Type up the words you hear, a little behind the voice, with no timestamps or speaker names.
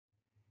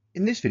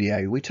In this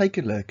video, we take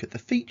a look at the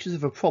features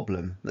of a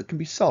problem that can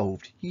be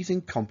solved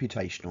using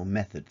computational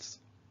methods.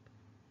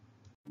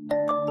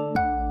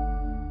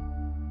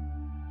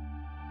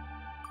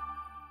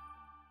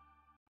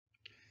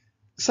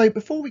 So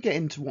before we get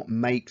into what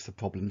makes a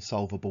problem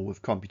solvable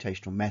with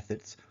computational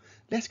methods,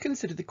 let's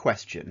consider the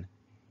question,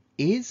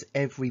 is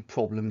every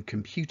problem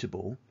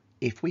computable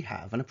if we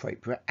have an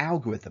appropriate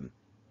algorithm?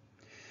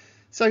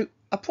 So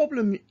a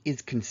problem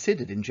is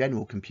considered in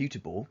general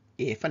computable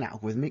if an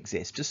algorithm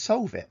exists to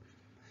solve it.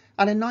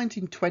 And in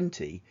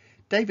 1920,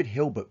 David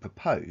Hilbert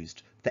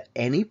proposed that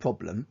any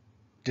problem,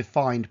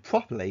 defined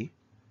properly,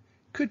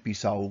 could be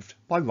solved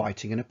by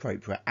writing an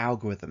appropriate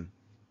algorithm.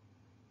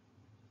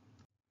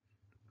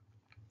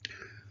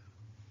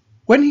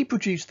 When he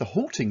produced the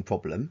halting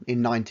problem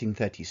in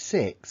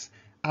 1936,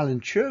 Alan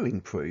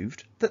Turing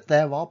proved that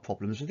there are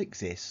problems that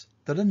exist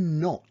that are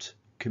not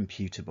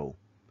computable.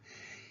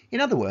 In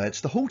other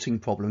words, the halting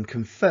problem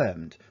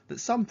confirmed that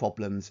some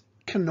problems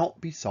cannot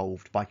be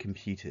solved by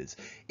computers.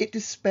 It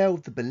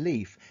dispelled the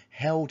belief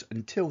held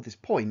until this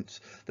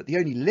point that the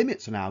only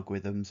limits on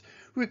algorithms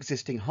were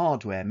existing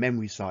hardware,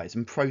 memory size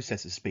and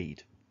processor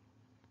speed.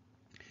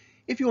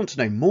 If you want to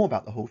know more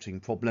about the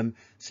halting problem,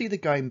 see the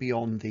Going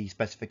Beyond the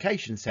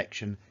Specification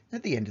section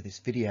at the end of this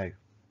video.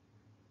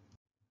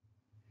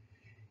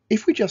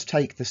 If we just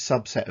take the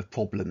subset of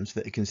problems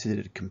that are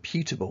considered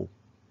computable,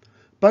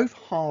 both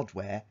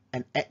hardware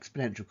and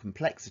exponential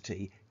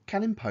complexity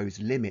can impose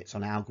limits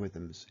on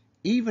algorithms,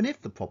 even if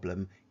the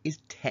problem is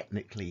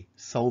technically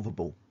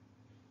solvable.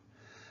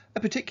 A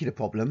particular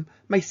problem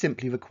may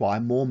simply require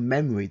more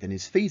memory than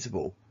is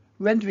feasible,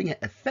 rendering it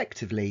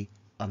effectively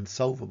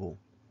unsolvable.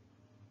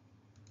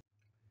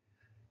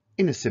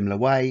 In a similar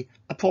way,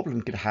 a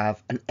problem could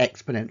have an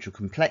exponential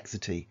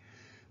complexity,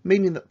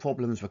 meaning that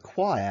problems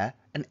require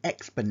an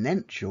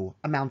exponential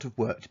amount of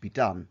work to be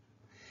done.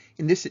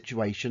 In this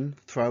situation,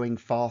 throwing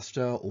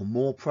faster or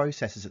more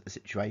processors at the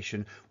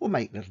situation will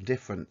make little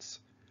difference.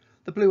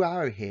 The blue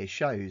arrow here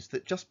shows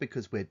that just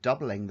because we're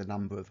doubling the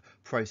number of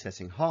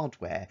processing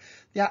hardware,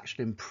 the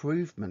actual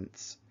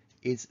improvements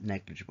is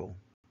negligible.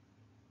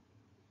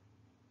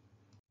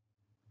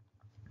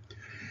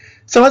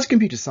 So as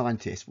computer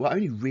scientists, we're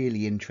only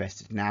really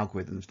interested in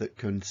algorithms that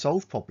can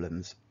solve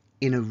problems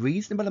in a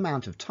reasonable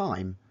amount of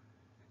time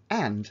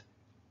and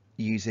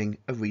using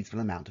a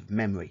reasonable amount of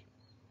memory.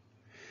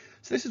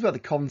 So this is where the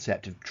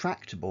concept of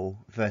tractable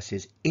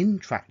versus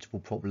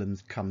intractable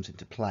problems comes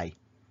into play.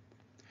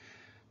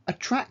 A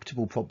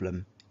tractable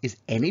problem is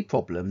any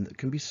problem that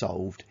can be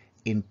solved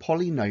in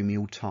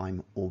polynomial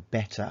time or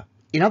better.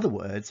 In other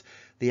words,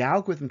 the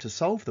algorithm to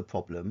solve the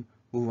problem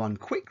will run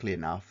quickly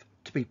enough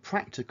to be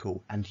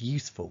practical and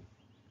useful.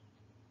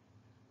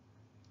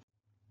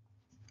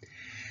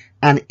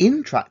 An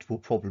intractable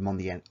problem, on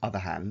the other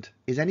hand,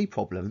 is any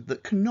problem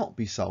that cannot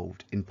be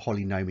solved in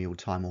polynomial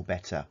time or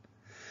better.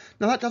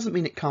 Now that doesn't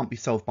mean it can't be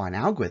solved by an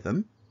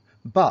algorithm,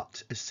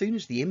 but as soon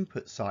as the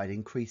input side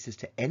increases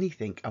to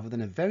anything other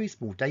than a very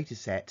small data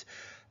set,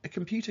 a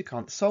computer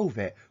can't solve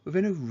it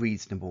within a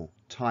reasonable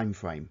time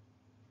frame.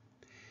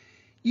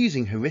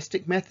 Using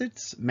heuristic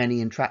methods, many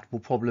intractable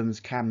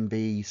problems can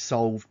be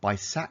solved by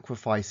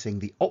sacrificing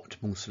the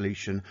optimal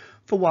solution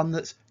for one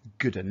that's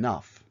good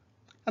enough.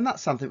 And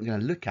that's something we're going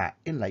to look at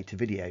in later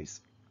videos.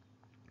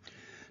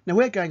 Now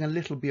we're going a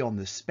little beyond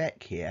the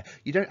spec here.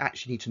 You don't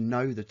actually need to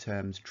know the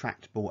terms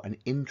tractable and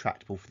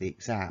intractable for the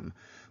exam,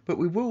 but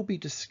we will be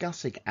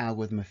discussing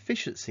algorithm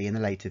efficiency in the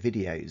later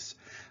videos.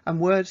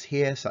 And words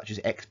here such as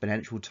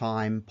exponential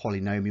time,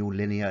 polynomial,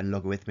 linear and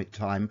logarithmic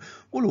time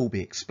will all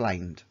be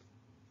explained.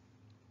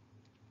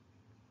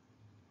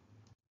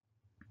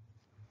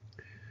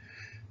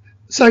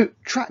 So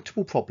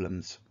tractable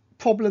problems,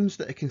 problems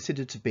that are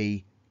considered to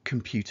be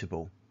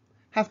computable,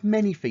 have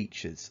many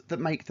features that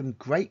make them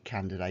great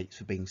candidates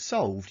for being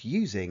solved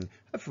using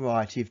a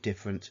variety of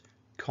different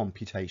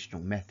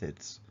computational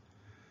methods.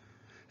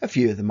 A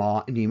few of them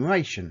are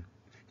enumeration,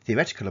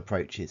 theoretical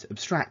approaches,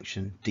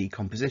 abstraction,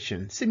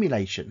 decomposition,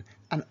 simulation,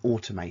 and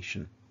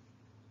automation.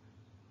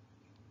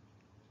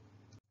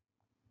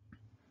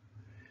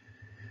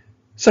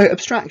 So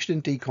abstraction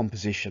and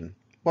decomposition.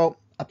 Well,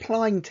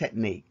 applying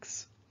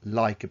techniques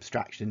like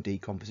abstraction and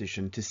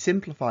decomposition to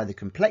simplify the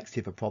complexity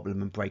of a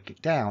problem and break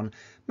it down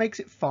makes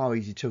it far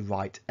easier to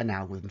write an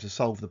algorithm to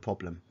solve the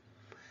problem.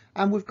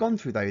 And we've gone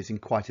through those in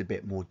quite a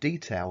bit more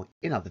detail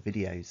in other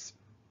videos.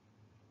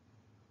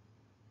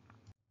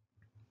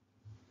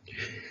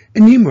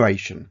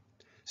 Enumeration.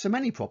 So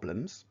many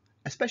problems,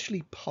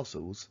 especially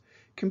puzzles,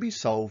 can be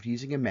solved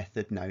using a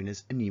method known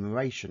as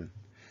enumeration.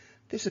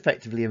 This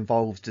effectively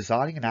involves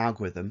designing an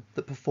algorithm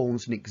that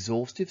performs an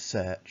exhaustive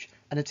search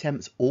and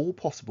attempts all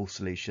possible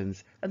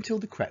solutions until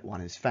the correct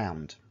one is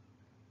found.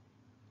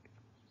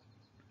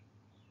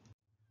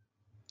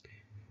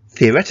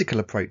 Theoretical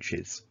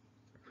approaches.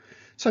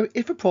 So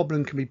if a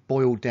problem can be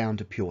boiled down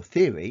to pure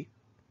theory,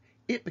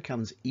 it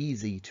becomes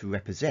easy to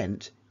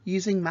represent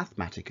using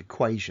mathematical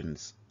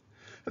equations.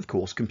 Of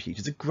course,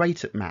 computers are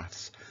great at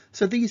maths,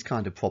 so these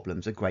kind of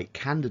problems are great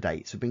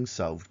candidates for being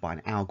solved by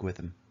an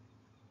algorithm.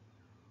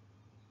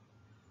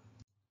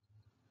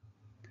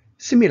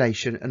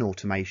 Simulation and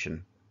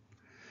automation.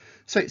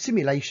 So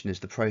simulation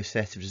is the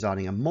process of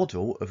designing a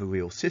model of a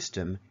real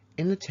system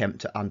in an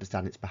attempt to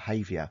understand its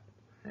behaviour.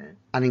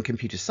 And in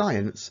computer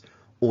science,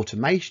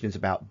 automation is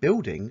about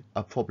building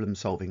a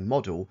problem-solving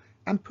model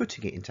and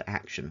putting it into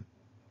action.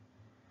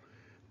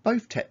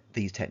 Both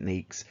these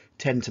techniques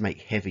tend to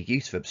make heavy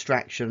use of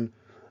abstraction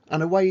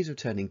and are ways of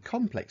turning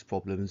complex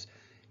problems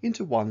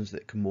into ones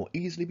that can more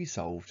easily be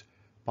solved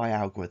by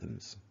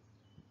algorithms.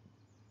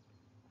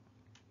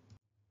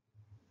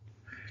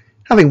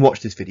 Having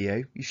watched this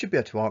video, you should be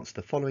able to answer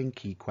the following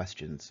key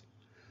questions.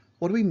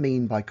 What do we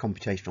mean by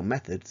computational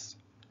methods?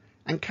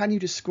 And can you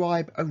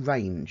describe a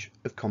range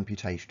of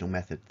computational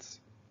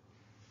methods?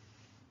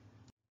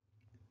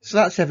 So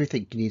that's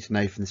everything you need to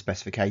know from the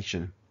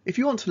specification. If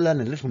you want to learn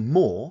a little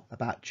more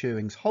about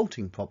Turing's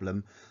halting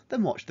problem,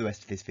 then watch the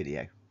rest of this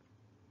video.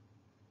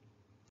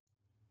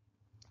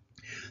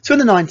 So in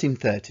the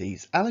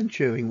 1930s, Alan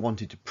Turing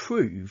wanted to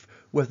prove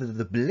whether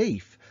the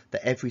belief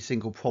that every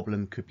single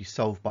problem could be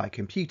solved by a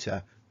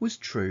computer was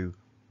true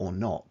or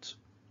not.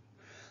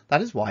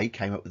 That is why he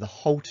came up with the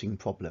halting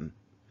problem,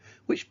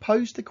 which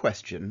posed the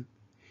question,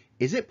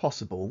 is it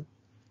possible,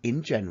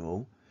 in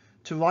general,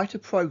 to write a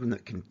program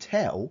that can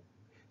tell,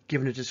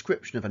 given a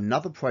description of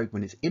another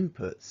program and its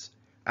inputs,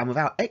 and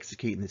without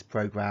executing this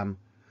program,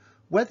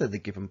 whether the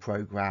given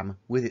program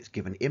with its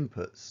given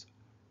inputs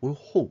will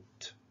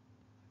halt?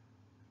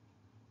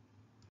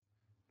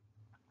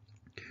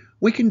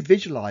 We can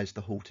visualize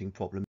the halting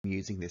problem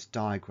using this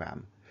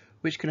diagram,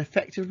 which can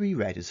effectively be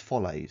read as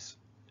follows.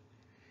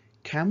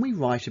 Can we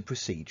write a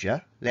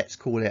procedure, let's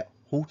call it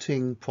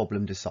halting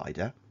problem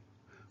decider,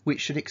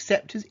 which should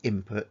accept as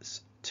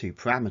inputs two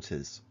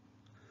parameters.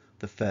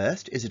 The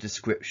first is a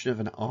description of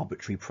an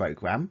arbitrary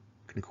program,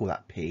 we can call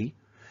that P,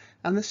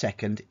 and the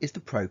second is the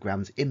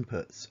program's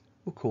inputs,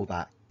 we'll call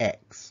that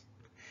X.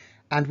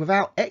 And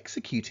without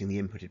executing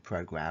the inputted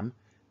program,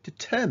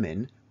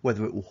 determine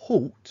whether it will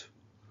halt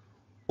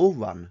or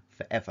run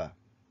forever.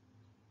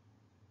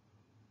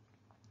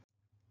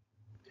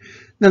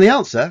 Now the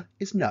answer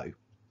is no.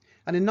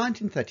 And in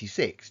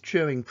 1936,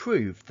 Turing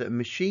proved that a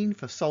machine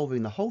for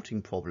solving the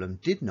halting problem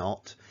did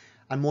not,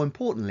 and more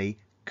importantly,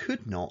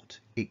 could not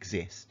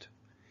exist.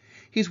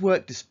 His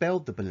work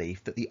dispelled the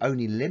belief that the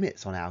only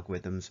limits on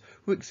algorithms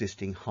were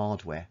existing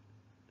hardware.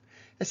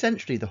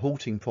 Essentially, the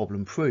halting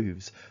problem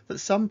proves that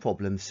some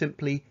problems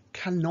simply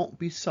cannot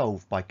be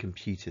solved by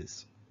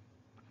computers.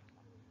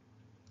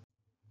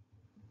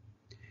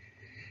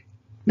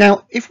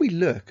 Now, if we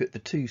look at the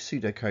two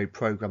pseudocode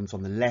programs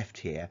on the left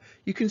here,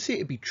 you can see it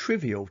would be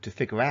trivial to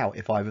figure out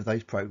if either of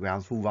those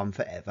programs will run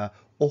forever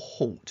or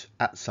halt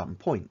at some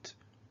point.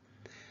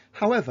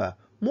 However,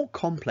 more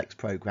complex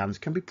programs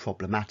can be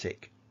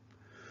problematic.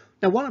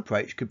 Now, one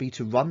approach could be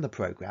to run the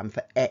program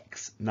for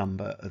X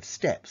number of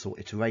steps or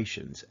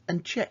iterations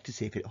and check to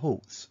see if it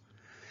halts.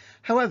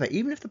 However,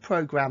 even if the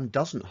program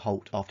doesn't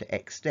halt after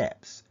X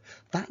steps,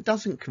 that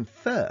doesn't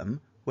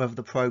confirm whether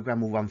the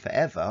program will run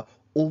forever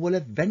or will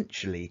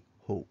eventually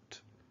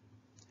halt.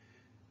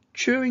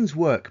 Turing's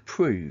work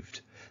proved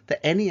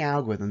that any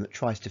algorithm that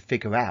tries to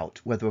figure out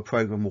whether a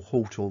program will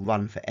halt or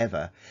run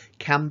forever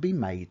can be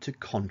made to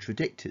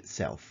contradict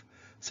itself,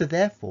 so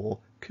therefore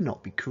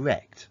cannot be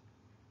correct.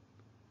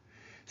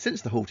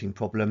 Since the halting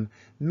problem,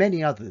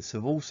 many others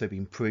have also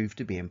been proved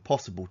to be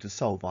impossible to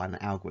solve by an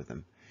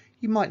algorithm.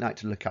 You might like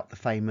to look up the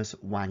famous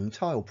Wang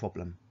tile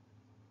problem.